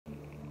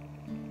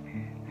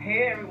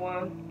Hey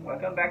everyone,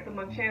 welcome back to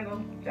my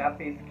channel,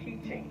 Japanese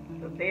Kitchen.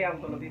 Today I'm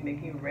going to be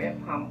making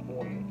red palm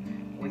oil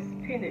with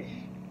spinach,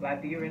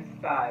 Liberian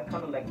style,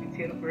 kind of like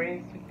potato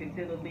grains, sweet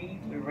potato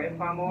leaves with red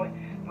palm oil.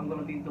 I'm going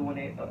to be doing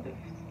it of the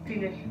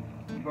spinach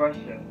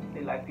version,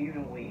 the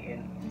Liberian way,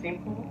 and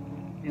simple,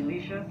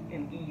 delicious,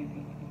 and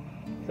easy.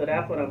 So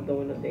that's what I'm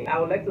doing today. I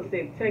would like to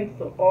say thanks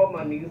to all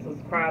my new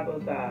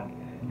subscribers that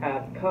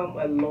have come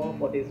along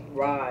for this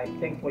ride.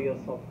 Thanks for your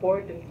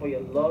support, thanks for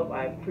your love.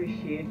 I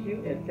appreciate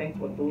you, and thanks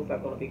for those that are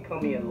going to be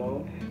coming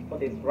along for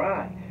this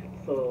ride.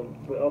 So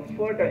without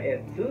further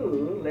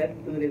ado, let's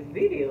do this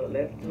video.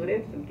 Let's do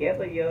this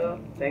together, y'all.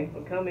 Thanks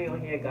for coming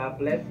on here. God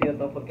bless you.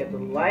 Don't forget to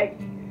like,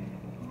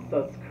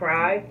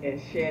 subscribe,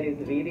 and share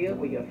this video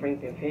with your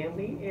friends and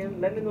family. And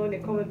let me know in the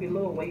comment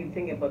below what you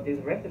think about this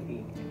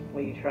recipe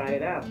when you try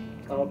it out.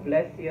 God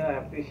bless you. I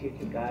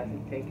appreciate you guys,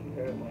 and thank you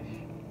very much.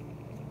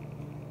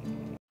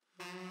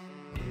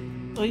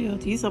 So yeah,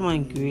 these are my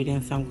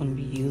ingredients I'm going to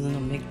be using to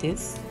make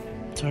this: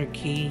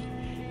 turkey,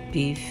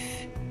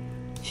 beef,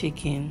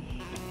 chicken,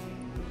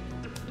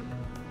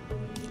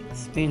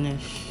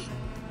 spinach,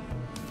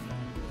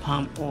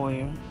 palm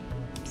oil,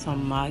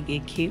 some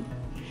Maggi cube,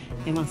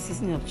 and my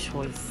seasoning of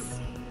choice.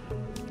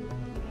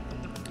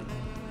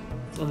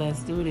 So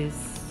let's do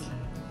this.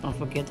 Don't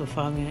forget to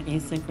follow me on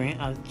Instagram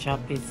at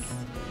Japanese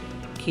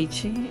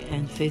Kitchen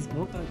and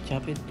Facebook at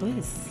Japanese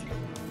Bliss.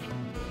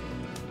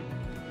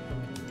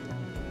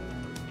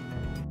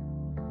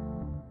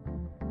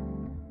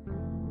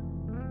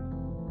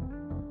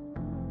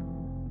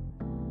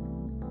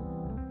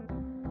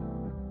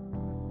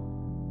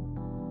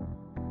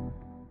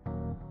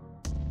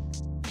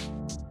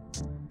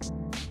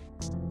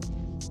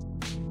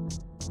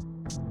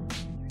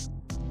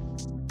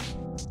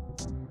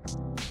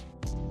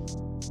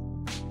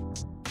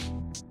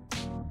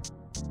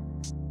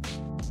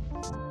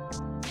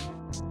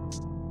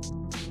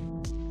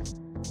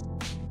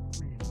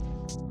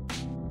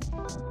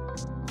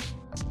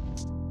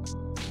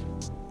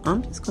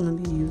 I'm just going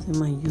to be using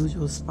my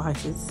usual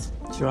spices,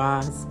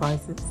 dry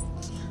spices,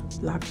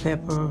 black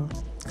pepper,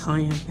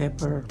 cayenne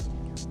pepper,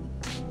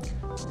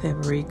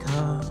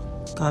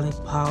 paprika, garlic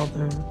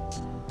powder,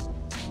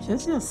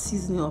 just your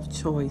seasoning of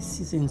choice,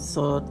 seasoning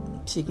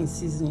salt, chicken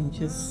seasoning,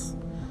 just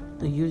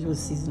the usual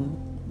seasoning.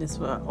 That's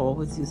what I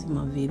always use in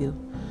my video.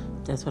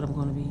 That's what I'm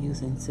going to be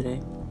using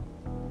today.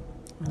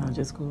 And I'm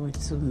just going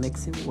to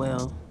mix it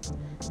well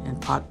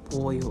and pot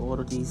boil all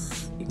of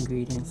these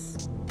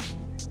ingredients.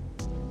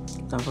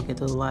 Don't forget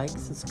to like,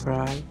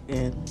 subscribe,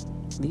 and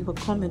leave a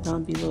comment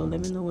down below.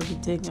 Let me know what you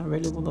think. I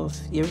really would love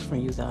hearing from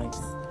you guys.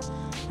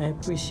 I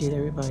appreciate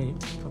everybody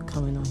for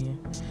coming on here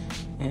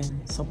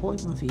and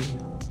supporting my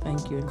video.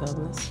 Thank you, and God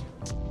bless.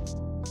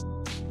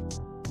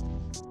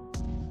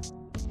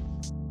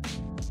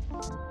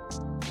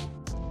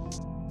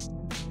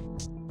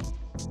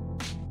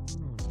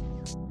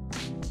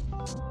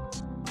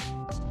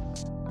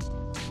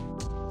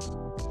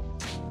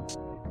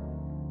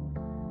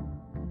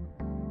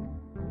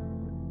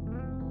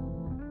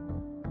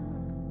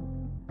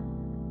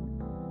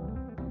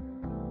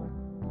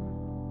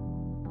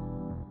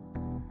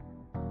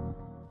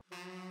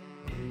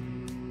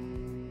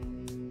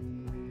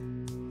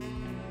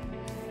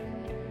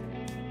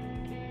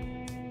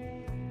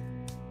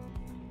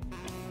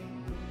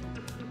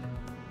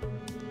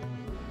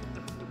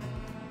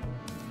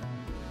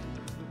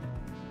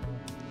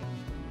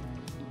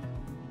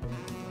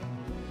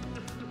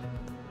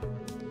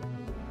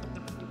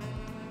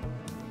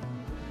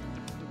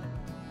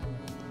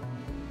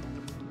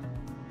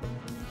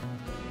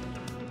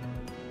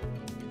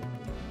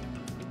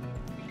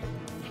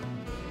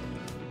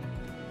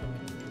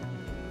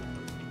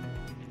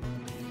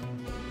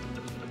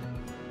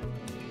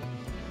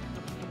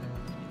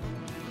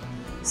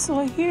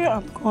 So here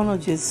I'm gonna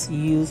just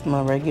use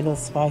my regular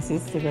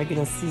spices, the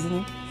regular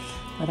seasoning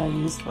that I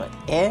use for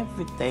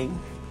everything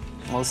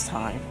most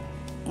time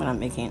when I'm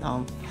making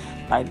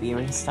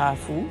Liberian style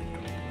food.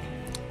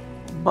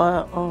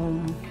 But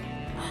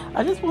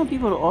I just want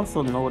people to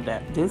also know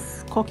that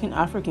this cooking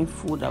African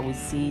food that we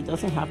see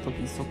doesn't have to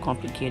be so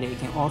complicated. It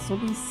can also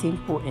be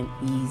simple and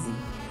easy.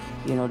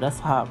 You know, that's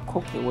how I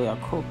cook the way I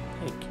cook.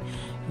 Like,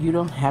 you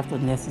don't have to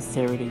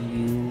necessarily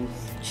use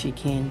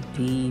chicken,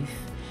 beef,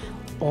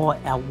 all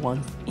at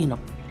once in a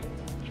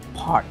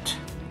pot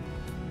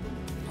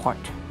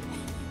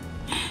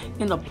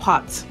in a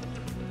pot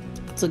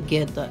to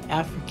get the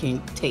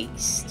African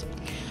taste.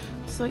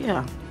 So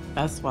yeah,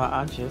 that's why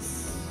I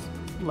just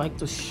like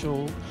to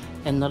show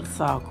another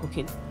style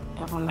cooking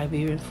on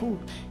Liberian food.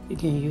 You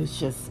can use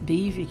just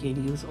beef, you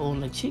can use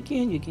only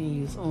chicken, you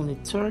can use only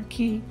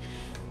turkey,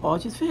 or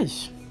just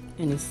fish,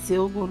 and it's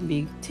still going to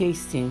be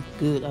tasting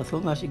good as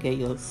long as you get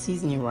your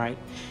seasoning right.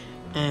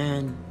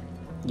 And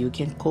you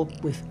can cook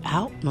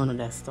without none of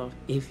that stuff.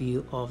 If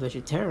you are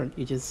vegetarian,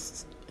 you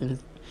just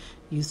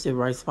use the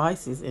right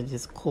spices and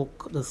just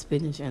cook the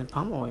spinach and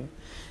palm oil,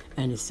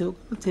 and it's still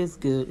gonna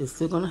taste good. It's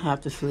still gonna have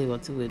the flavor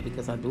to it,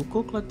 because I do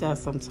cook like that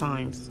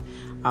sometimes.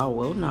 I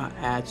will not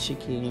add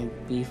chicken,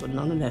 beef, or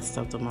none of that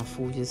stuff to my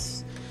food.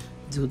 Just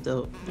do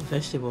the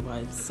vegetable by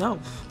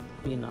itself,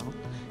 you know,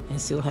 and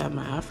still have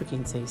my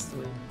African taste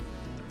to it.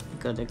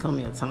 Because there come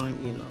a time,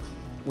 you know,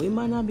 we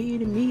might not be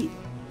eating meat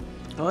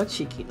or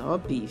chicken or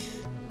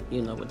beef,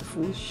 you know, with the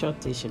food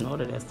shortage and all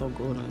of that stuff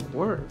going on in the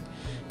world.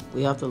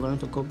 We have to learn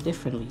to cook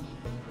differently.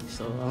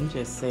 So I'm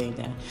just saying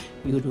that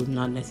you do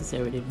not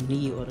necessarily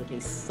need all of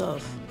this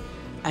stuff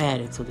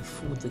added to the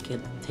food to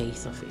get the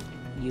taste of it.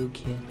 You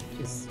can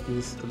just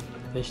use the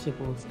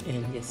vegetables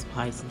and the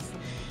spices,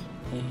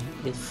 and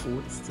the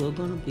food is still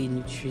gonna be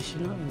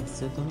nutritional and it's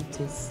still gonna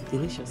taste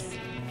delicious.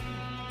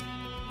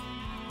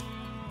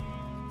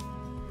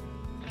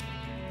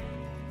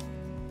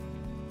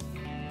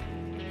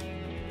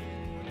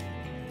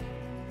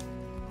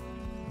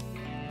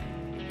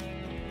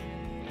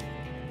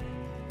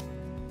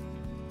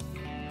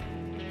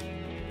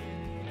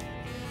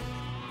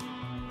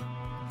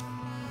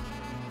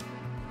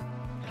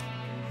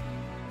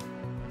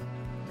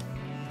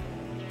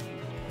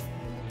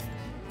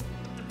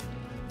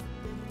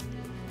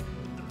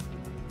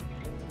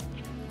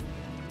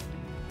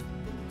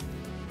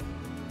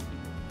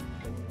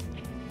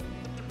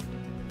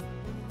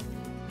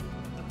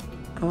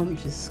 I'm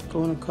just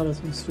going to cut up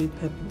some sweet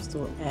peppers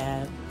to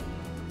add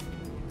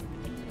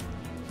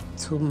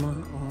to my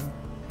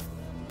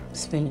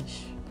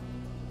spinach.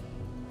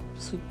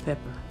 Sweet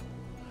pepper.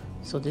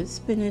 So this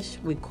spinach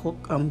we cook,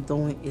 I'm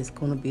doing is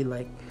going to be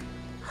like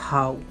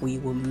how we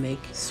will make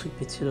sweet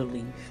potato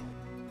leaf.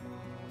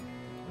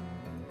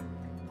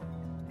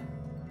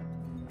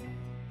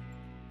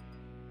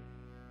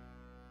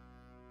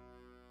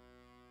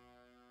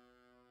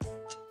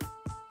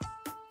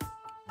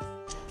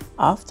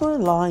 After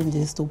allowing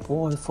this to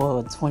boil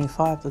for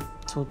 25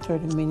 to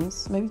 30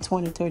 minutes, maybe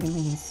 20-30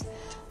 minutes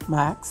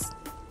max,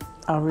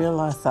 I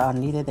realized that I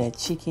needed that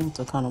chicken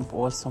to kind of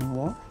boil some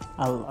more.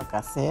 Like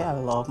I said, I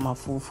love my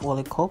food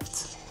fully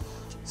cooked.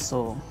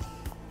 So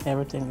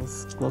everything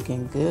is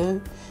looking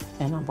good.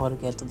 And I'm about to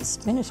get to the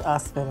spinach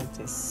aspect of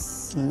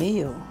this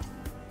meal.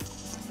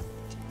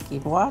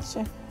 Keep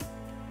watching.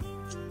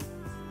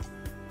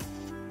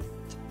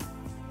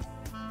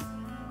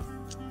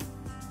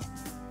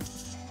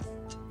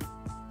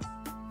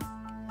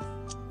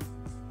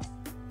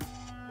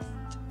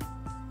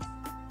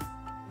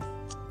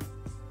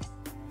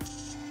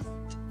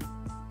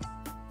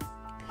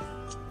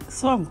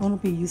 So I'm going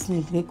to be using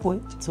a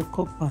liquid to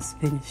cook my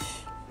spinach.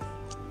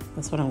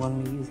 That's what I'm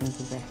going to be using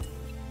today.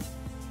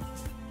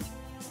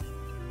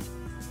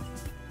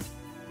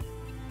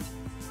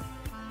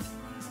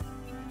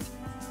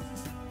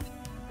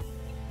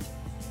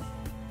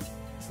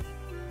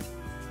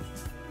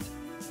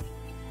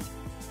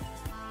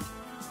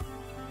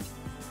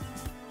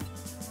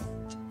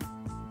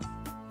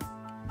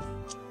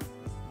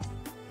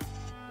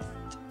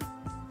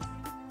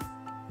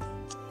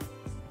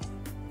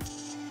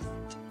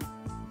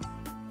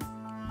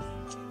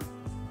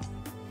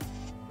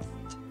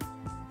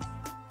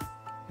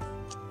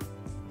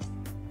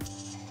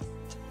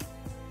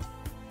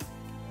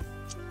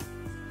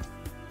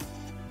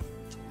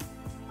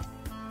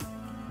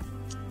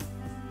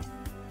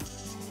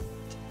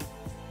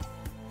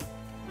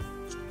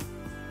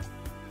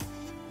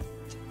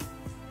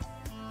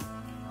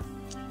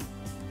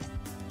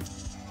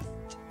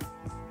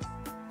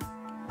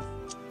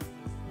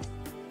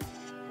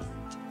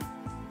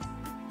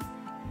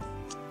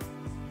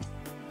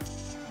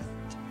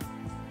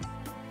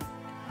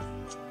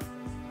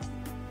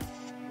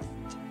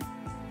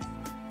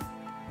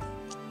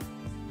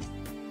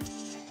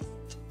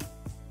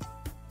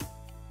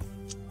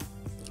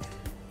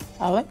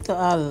 I like to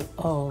add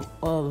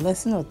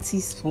less than a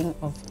teaspoon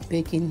of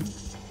baking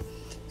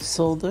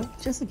soda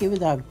just to give it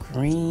that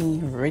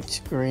green,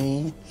 rich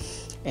green,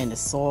 and the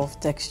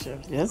soft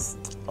texture.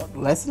 Just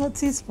less than a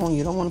teaspoon.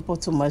 You don't want to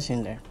put too much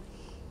in there.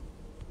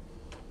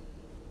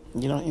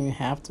 You don't even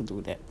have to do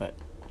that, but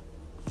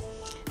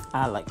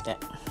I like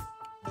that.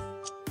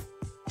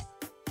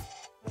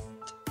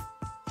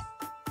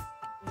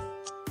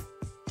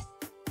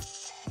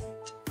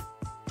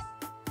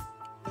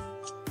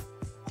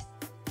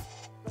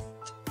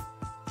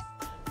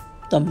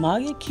 The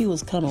Maggi cube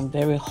was kind of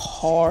very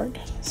hard,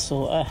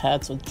 so I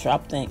had to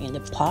drop them in the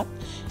pot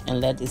and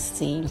let the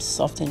steam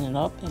soften it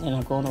up, and then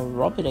I'm going to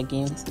rub it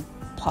against the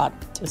pot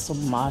just to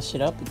mash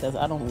it up because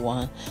I don't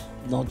want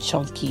no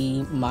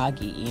chunky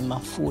Maggi in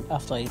my food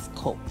after it's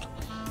cooked.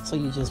 So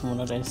you just want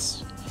to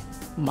just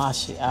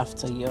mash it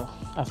after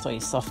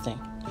it's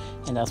softened,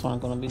 and that's what I'm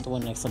going to be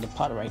doing next to the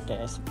pot right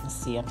there. As you can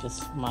see, I'm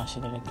just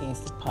mashing it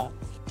against the pot.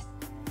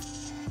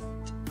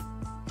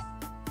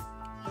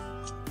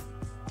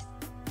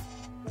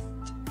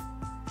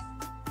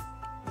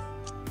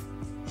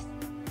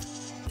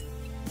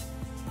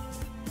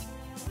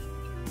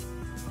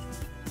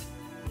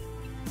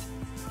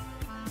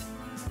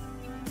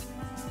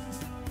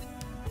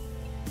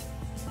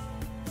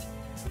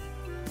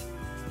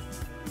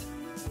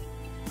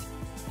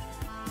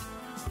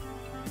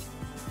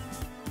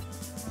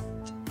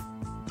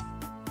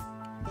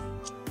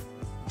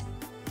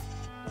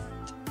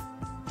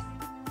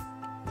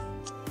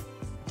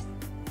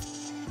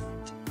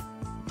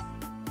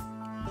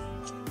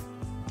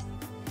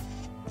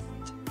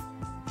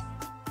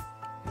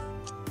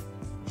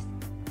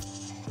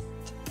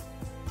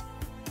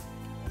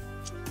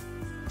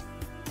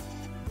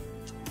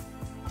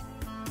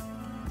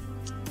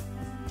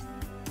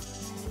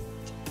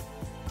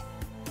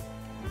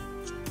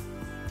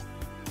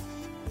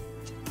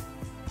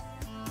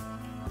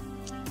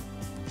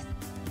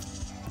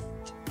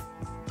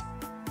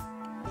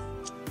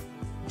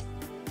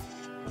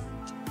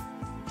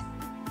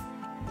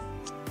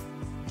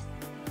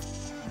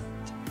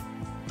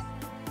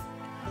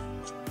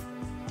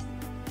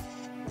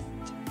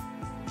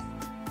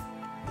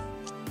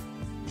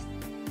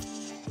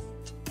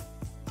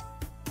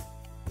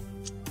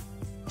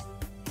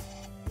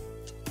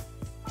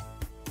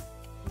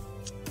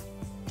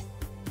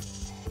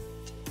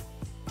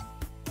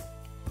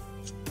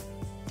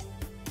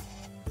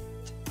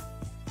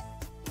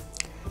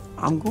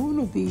 I'm going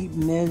to be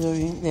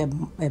measuring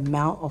the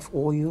amount of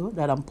oil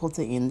that I'm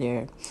putting in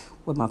there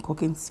with my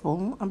cooking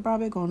spoon. I'm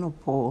probably going to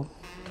pour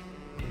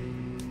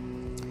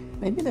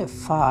maybe the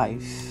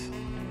 5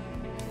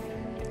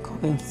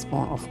 cooking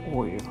spoon of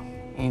oil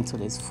into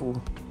this food,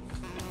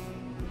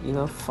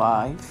 either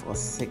 5 or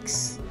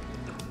 6.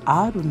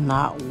 I do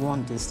not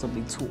want this to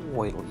be too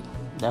oily.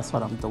 That's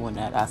what I'm doing.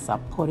 That as I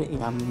put it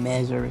in, I'm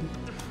measuring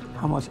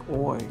how much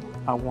oil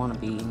I want to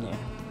be in there.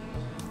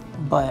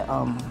 But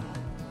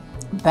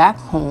back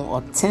home,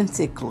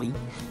 authentically,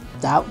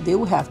 that they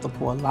would have to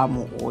pour a lot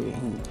more oil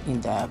in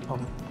that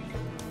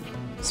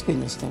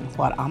spinach than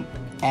what I'm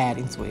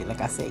adding to it. Like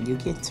I said, you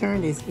can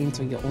turn this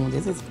into your own.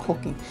 This is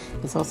cooking.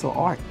 It's also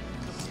art.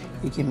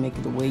 You can make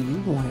it the way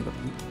you want it to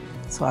be.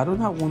 So I do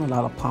not want a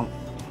lot of pump.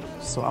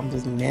 So I'm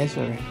just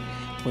measuring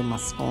with my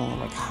spoon,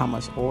 like how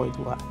much oil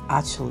do I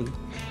actually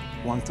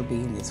want to be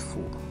in this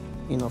food.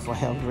 You know, for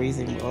health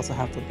reasons, we also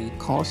have to be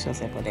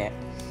cautious about that.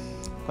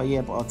 But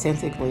yeah, but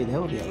authentically, there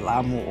will be a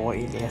lot more oil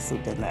in there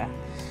soup than that.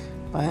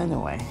 But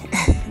anyway,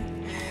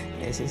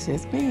 this is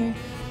just me.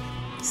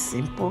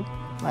 Simple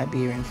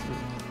Liberian food.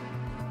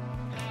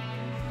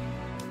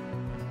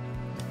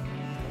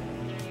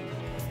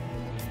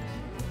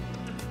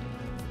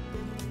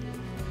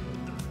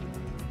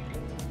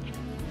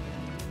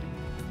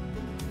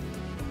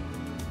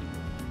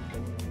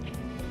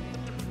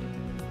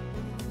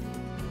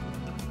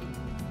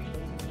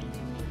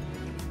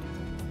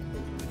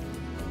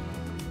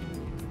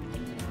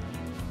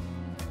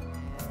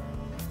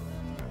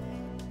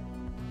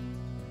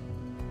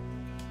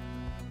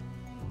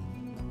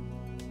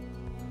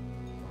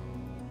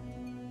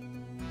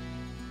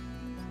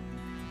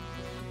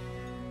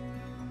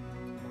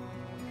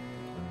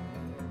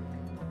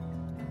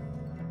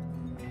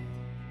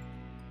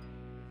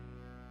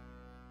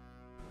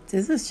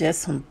 This is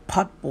just some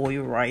pot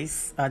boiled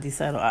rice I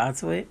decided to add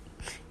to it.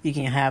 You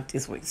can have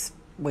this with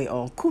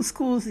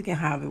couscous. You can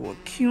have it with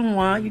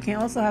quinoa. You can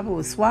also have it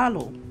with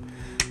swallow.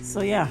 So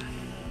yeah,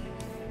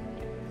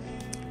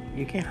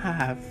 you can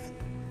have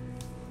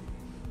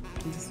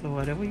just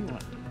whatever you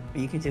want.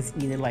 You can just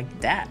eat it like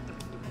that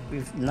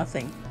with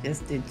nothing,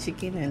 just the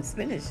chicken and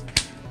spinach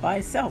by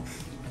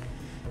itself.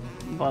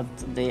 But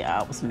today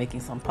I was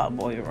making some pot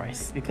boiled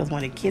rice because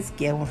when the kids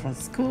get home from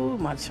school,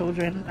 my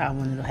children, I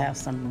wanted to have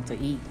something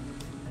to eat.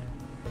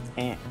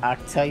 And I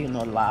tell you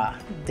no lie,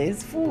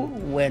 this food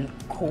went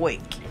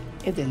quick.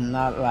 It did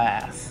not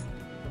last.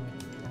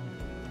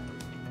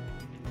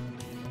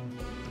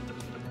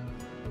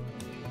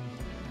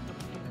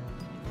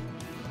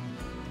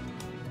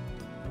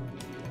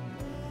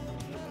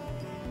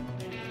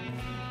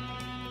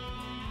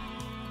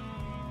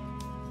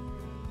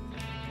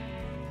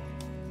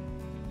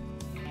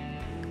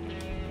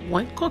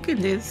 When cooking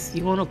this,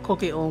 you want to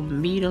cook it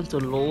on medium to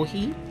low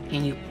heat,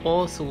 and you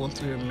also want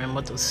to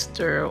remember to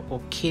stir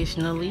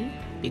occasionally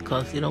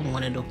because you don't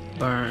want it to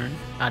burn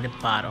at the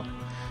bottom.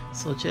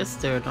 So just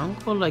stir.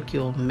 Don't go like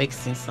you're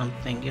mixing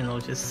something, you know,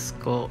 just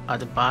go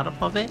at the bottom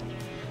of it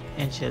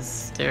and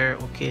just stir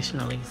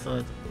occasionally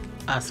so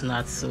as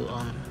not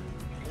to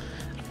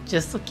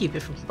just to keep it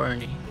from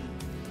burning.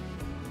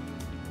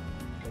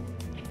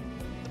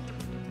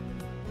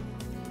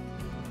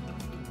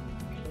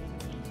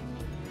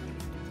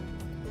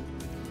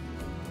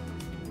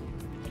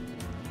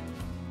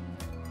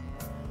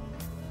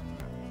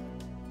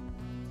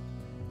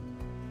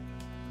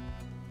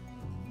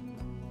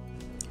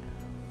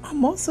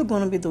 I'm also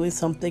going to be doing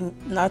something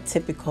not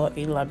typical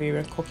in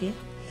Liberian cooking.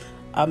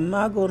 I'm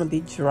not going to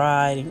be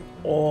drying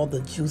all the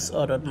juice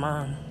out of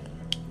my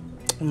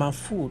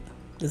food.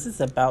 This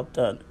is about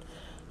done.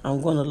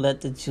 I'm going to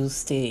let the juice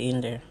stay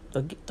in there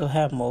to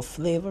have more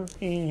flavor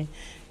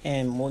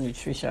and more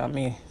nutrition. I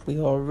mean, we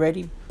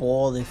already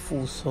boil the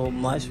food so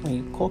much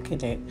when you're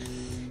cooking it.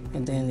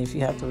 And then if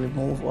you have to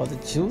remove all the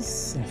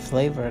juice and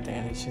flavor,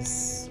 then it's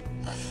just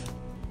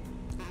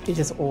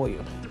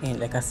oil. And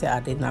like I said, I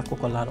did not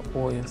cook a lot of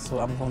oil, so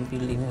I'm going to be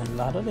leaving a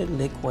lot of the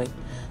liquid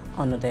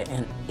under there,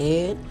 and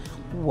it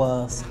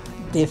was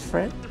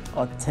different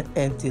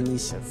and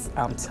delicious.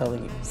 I'm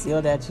telling you. See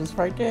all that juice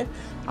right there?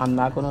 I'm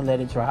not going to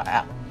let it dry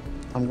out.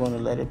 I'm going to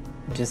let it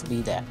just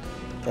be that.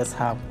 That's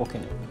how I'm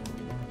cooking it.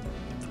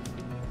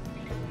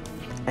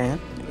 And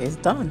it's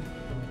done.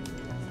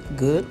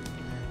 Good,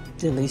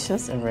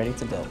 delicious, and ready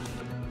to go.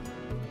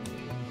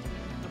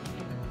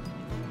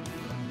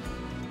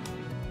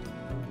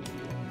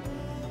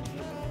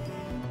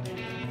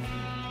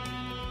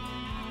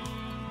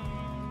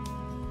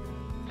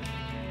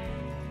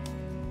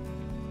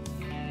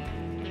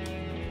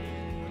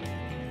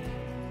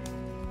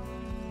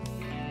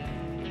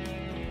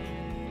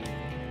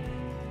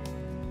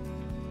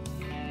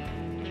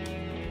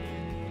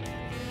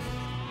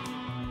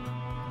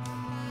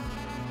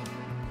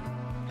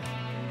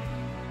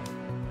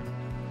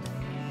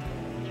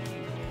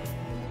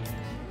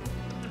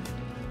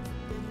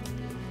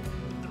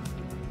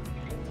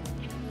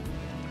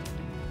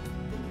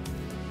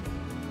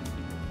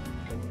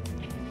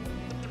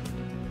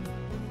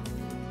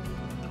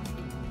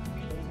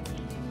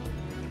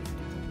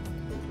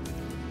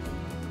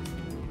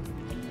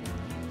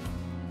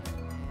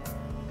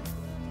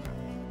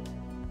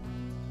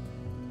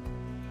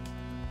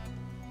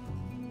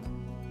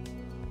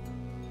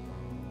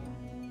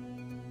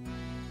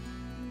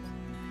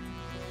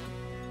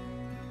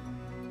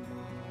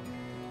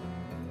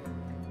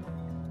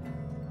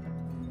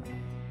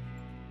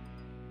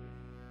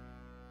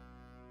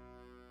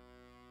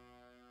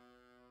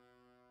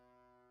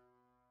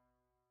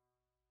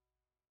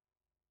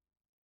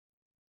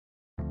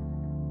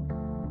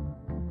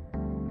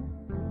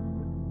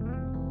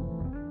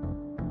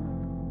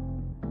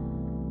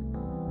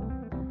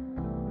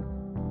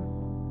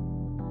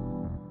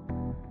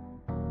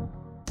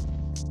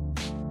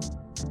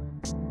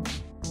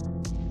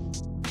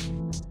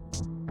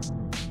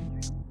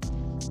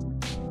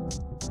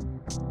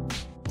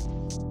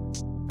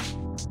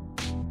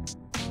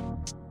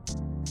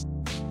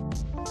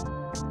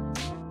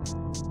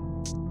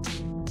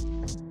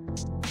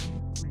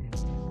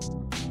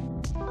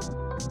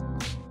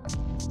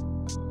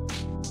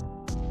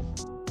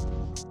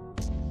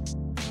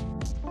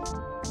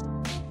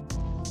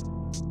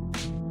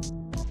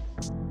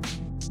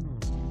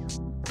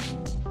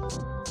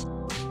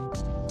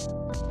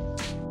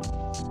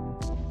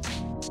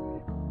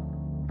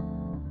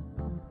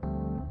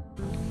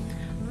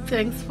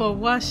 Thanks for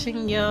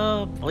watching,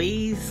 y'all.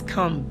 Please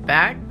come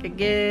back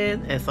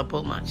again and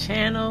support my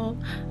channel.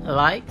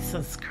 Like,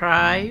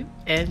 subscribe,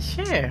 and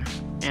share.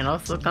 And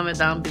also comment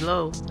down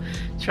below.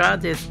 Try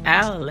this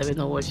out. Let me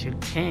know what you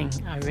think.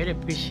 I really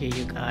appreciate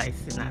you guys.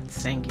 And I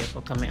thank you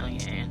for coming on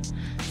here and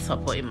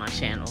supporting my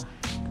channel.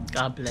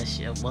 God bless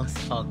you once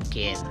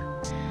again.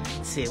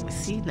 We'll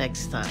see you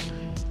next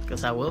time.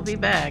 Because I will be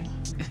back.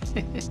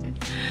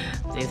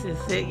 This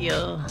is it,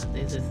 y'all.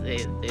 This is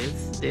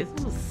it. This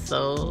was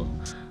so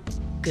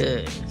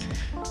good.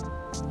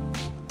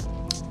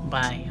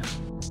 Bye.